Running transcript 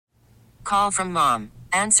Call from mom.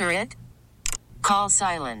 Answer it. Call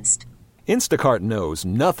silenced. Instacart knows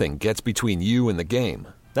nothing gets between you and the game.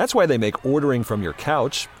 That's why they make ordering from your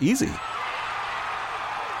couch easy.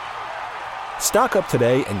 Stock up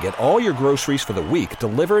today and get all your groceries for the week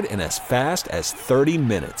delivered in as fast as 30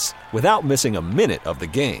 minutes without missing a minute of the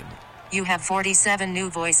game. You have 47 new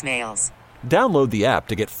voicemails. Download the app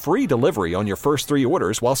to get free delivery on your first 3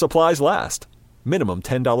 orders while supplies last. Minimum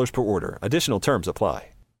 $10 per order. Additional terms apply.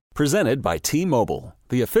 Presented by T-Mobile,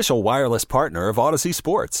 the official wireless partner of Odyssey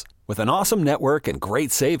Sports. With an awesome network and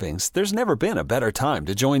great savings, there's never been a better time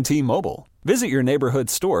to join T-Mobile. Visit your neighborhood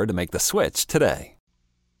store to make the switch today.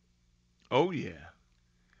 Oh, yeah.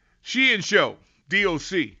 Sheehan Show,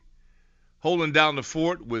 DOC, holding down the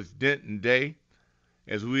fort with Denton Day.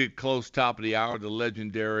 As we get close top of the hour, the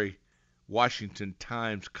legendary Washington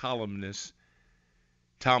Times columnist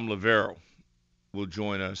Tom Lavero will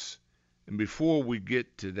join us. And before we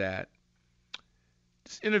get to that,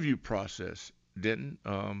 this interview process, Denton,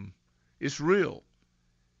 it's real.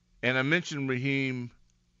 And I mentioned Raheem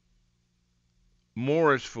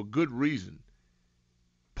Morris for good reason.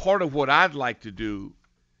 Part of what I'd like to do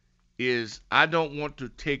is I don't want to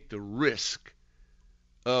take the risk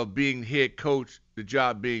of being head coach, the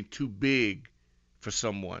job being too big for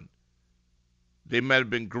someone. They might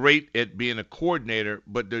have been great at being a coordinator,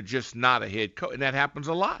 but they're just not a head coach. And that happens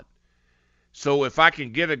a lot. So if I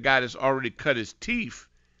can get a guy that's already cut his teeth,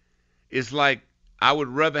 it's like I would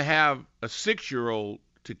rather have a 6-year-old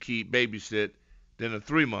to keep babysit than a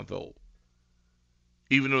 3-month-old.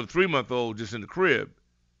 Even though the 3-month-old just in the crib.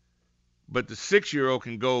 But the 6-year-old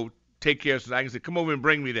can go take care of something. I can say, come over and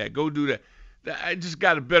bring me that. Go do that. I just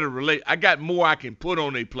got a better relate. I got more I can put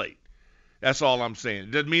on a plate. That's all I'm saying.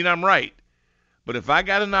 It doesn't mean I'm right. But if I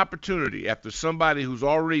got an opportunity after somebody who's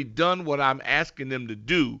already done what I'm asking them to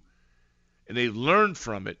do, and they've learned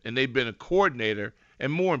from it, and they've been a coordinator,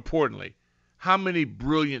 and more importantly, how many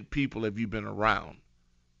brilliant people have you been around?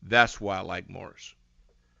 That's why I like Morris.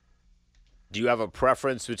 Do you have a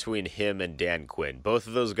preference between him and Dan Quinn? Both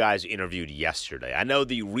of those guys interviewed yesterday. I know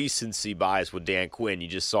the recency bias with Dan Quinn. You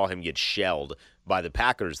just saw him get shelled by the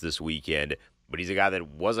Packers this weekend, but he's a guy that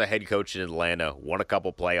was a head coach in Atlanta, won a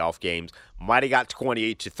couple playoff games, might have got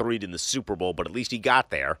 28-3 in the Super Bowl, but at least he got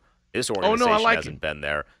there. This organization hasn't been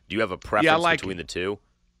there. Do you have a preference between the two?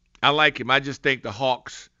 I like him. I just think the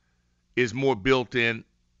Hawks is more built in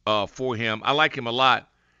for him. I like him a lot.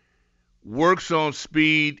 Works on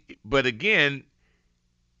speed, but again,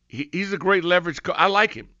 he's a great leverage coach. I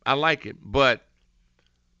like him. But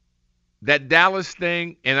that Dallas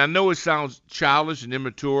thing, and I know it sounds childish and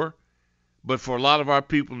immature, but for a lot of our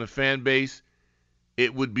people in the fan base,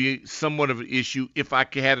 it would be somewhat of an issue if I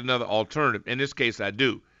had another alternative. In this case, I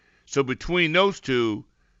do. So between those two,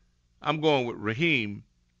 I'm going with Raheem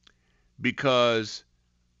because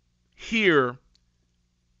here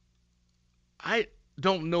I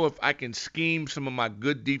don't know if I can scheme some of my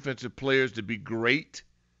good defensive players to be great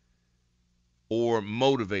or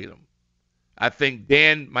motivate them. I think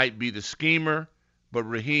Dan might be the schemer, but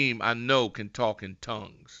Raheem, I know, can talk in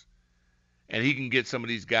tongues. And he can get some of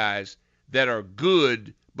these guys that are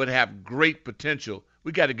good but have great potential.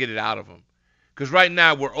 We got to get it out of them. Because right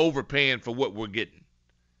now we're overpaying for what we're getting.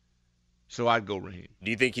 So I'd go Raheem. Do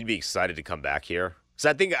you think he'd be excited to come back here?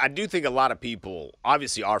 Because I do think a lot of people,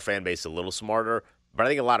 obviously our fan base is a little smarter, but I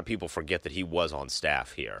think a lot of people forget that he was on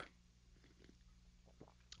staff here.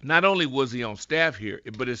 Not only was he on staff here,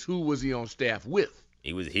 but it's who was he on staff with?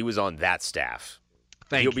 He was on that staff.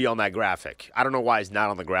 He'll be on that graphic. I don't know why he's not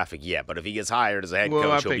on the graphic yet, but if he gets hired as a head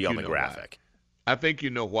coach, he'll be on the graphic. Why. I think you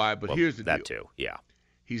know why, but here's the deal. That too, yeah.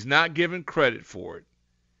 He's not given credit for it.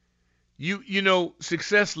 You know,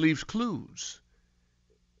 success leaves clues.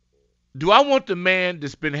 Do I want the man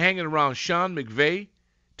that's been hanging around Sean McVay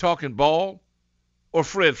talking ball or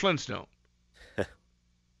Fred Flintstone?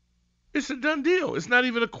 It's a done deal. It's not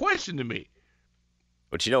even a question to me.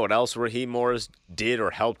 But you know what else Raheem Morris did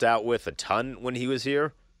or helped out with a ton when he was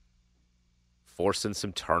here? Forcing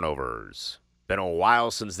some turnovers. Been a while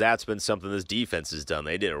since that's been something this defense has done.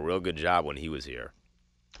 They did a real good job when he was here.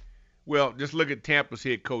 Well, just look at Tampa's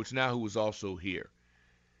head coach now who was also here.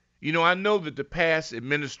 You know, I know that the past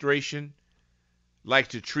administration likes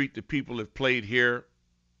to treat the people that played here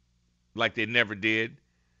like they never did.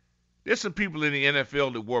 There's some people in the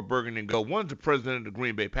NFL that wore burgundy and gold. One's the president of the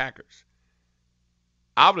Green Bay Packers.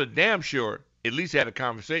 I would have damn sure at least had a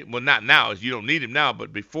conversation. Well, not now, as you don't need him now,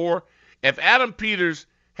 but before. If Adam Peters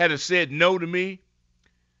had said no to me,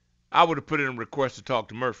 I would have put in a request to talk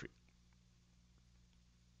to Murphy.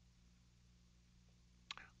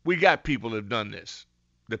 We got people that have done this.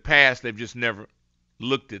 The past, they've just never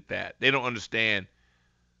looked at that. They don't understand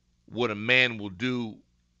what a man will do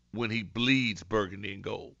when he bleeds burgundy and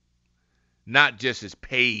gold. Not just is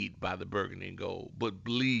paid by the burgundy and gold, but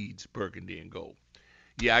bleeds burgundy and gold.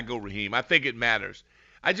 Yeah, I go Raheem. I think it matters.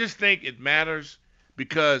 I just think it matters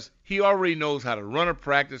because he already knows how to run a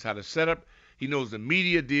practice, how to set up. He knows the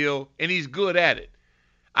media deal, and he's good at it.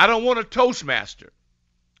 I don't want a Toastmaster,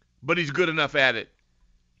 but he's good enough at it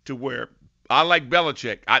to where I like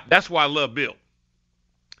Belichick. That's why I love Bill.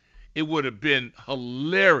 It would have been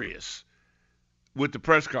hilarious with the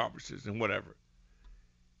press conferences and whatever.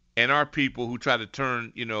 And our people who try to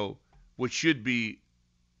turn, what should be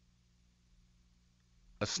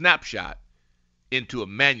a snapshot into a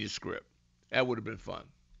manuscript. That would have been fun.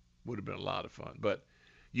 Would have been a lot of fun. But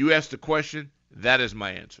you asked the question, that is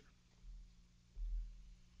my answer.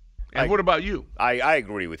 And what about you? I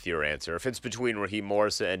agree with your answer. If it's between Raheem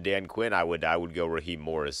Morris and Dan Quinn, I would go Raheem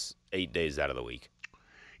Morris 8 days out of the week.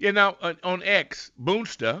 Yeah, now on X,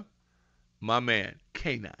 Boonsta, my man,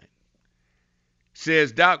 K9,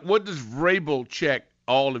 says, Doc, what does Vrabel check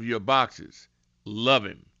all of your boxes? Love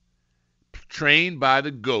him. Trained by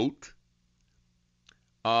the GOAT.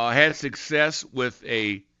 Had success with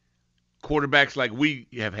quarterbacks like we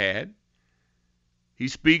have had. He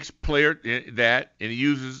speaks player that, and he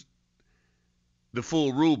uses the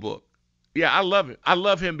full rule book. Yeah, I love him. I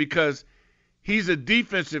love him because he's a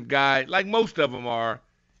defensive guy, like most of them are.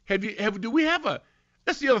 Do we have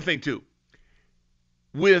that's the other thing too.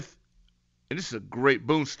 And this is a great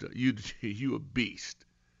Boonster. You a beast.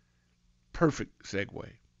 Perfect segue.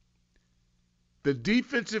 The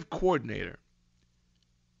defensive coordinator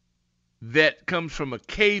that comes from a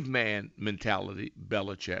caveman mentality,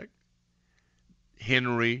 Belichick,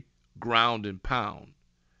 Henry, ground and pound.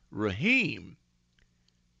 Raheem,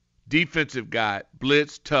 defensive guy,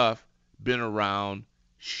 blitz, tough, been around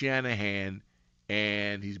Shanahan,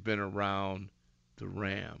 and he's been around the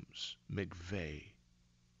Rams, McVay.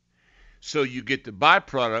 So you get the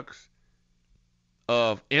byproducts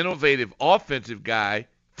of innovative offensive guy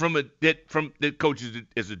that coaches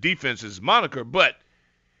as a defense's moniker, but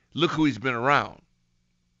look who he's been around.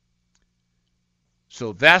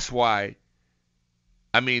 So that's why,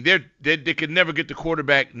 they could never get the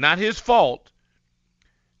quarterback. Not his fault,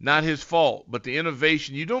 but the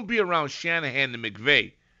innovation. You don't be around Shanahan and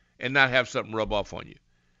McVay and not have something rub off on you.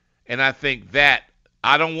 And I think that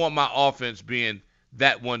I don't want my offense being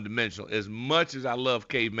that one-dimensional. As much as I love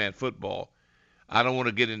caveman football, I don't want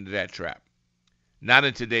to get into that trap. Not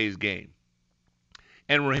in today's game.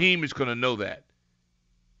 And Raheem is going to know that.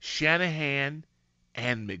 Shanahan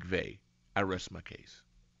and McVay. I rest my case.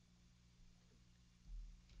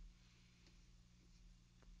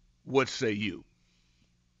 What say you?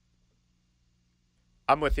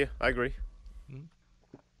 I'm with you. I agree.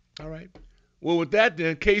 All right. Well, with that,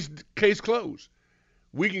 then, case closed.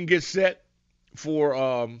 We can get set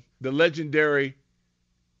for the legendary.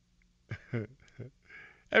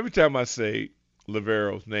 Every time I say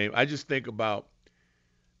Lavero's name, I just think about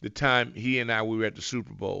the time he and we were at the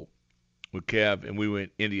Super Bowl with Kev, and we were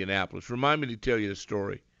in Indianapolis. Remind me to tell you the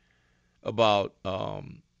story about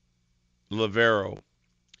Lavero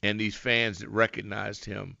and these fans that recognized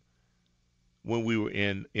him when we were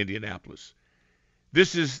in Indianapolis.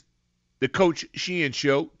 This is the Coach Sheehan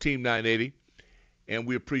Show, Team 980, and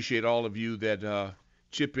we appreciate all of you that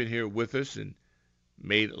chip in here with us, and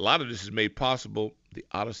a lot of this is made possible. The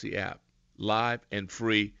Odyssey app, live and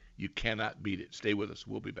free. You cannot beat it. Stay with us.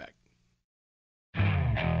 We'll be back.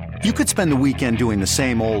 You could spend the weekend doing the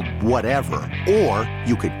same old whatever, or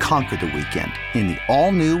you could conquer the weekend in the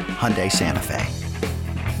all-new Hyundai Santa Fe.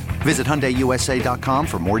 Visit HyundaiUSA.com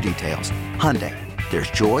for more details. Hyundai,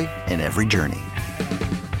 there's joy in every journey.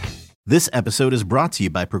 This episode is brought to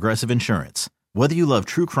you by Progressive Insurance. Whether you love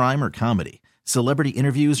true crime or comedy, celebrity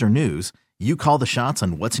interviews or news, you call the shots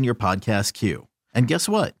on what's in your podcast queue. And guess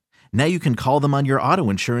what? Now you can call them on your auto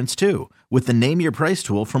insurance too with the Name Your Price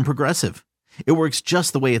tool from Progressive. It works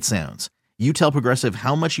just the way it sounds. You tell Progressive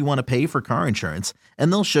how much you want to pay for car insurance,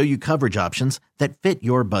 and they'll show you coverage options that fit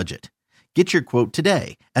your budget. Get your quote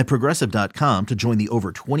today at Progressive.com to join the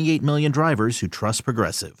over 28 million drivers who trust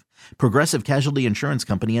Progressive. Progressive Casualty Insurance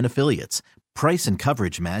Company and Affiliates. Price and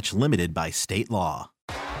coverage match limited by state law.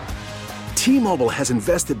 T-Mobile has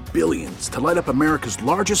invested billions to light up America's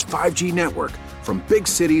largest 5G network, from big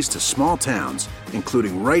cities to small towns,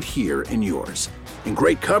 including right here in yours. And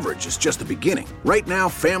great coverage is just the beginning. Right now,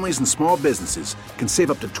 families and small businesses can save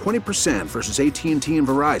up to 20% versus AT&T and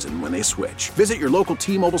Verizon when they switch. Visit your local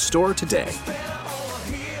T-Mobile store today.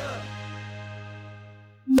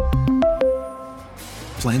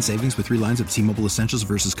 Plan savings with 3 lines of T-Mobile Essentials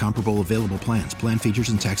versus comparable available plans. Plan features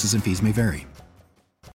and taxes and fees may vary.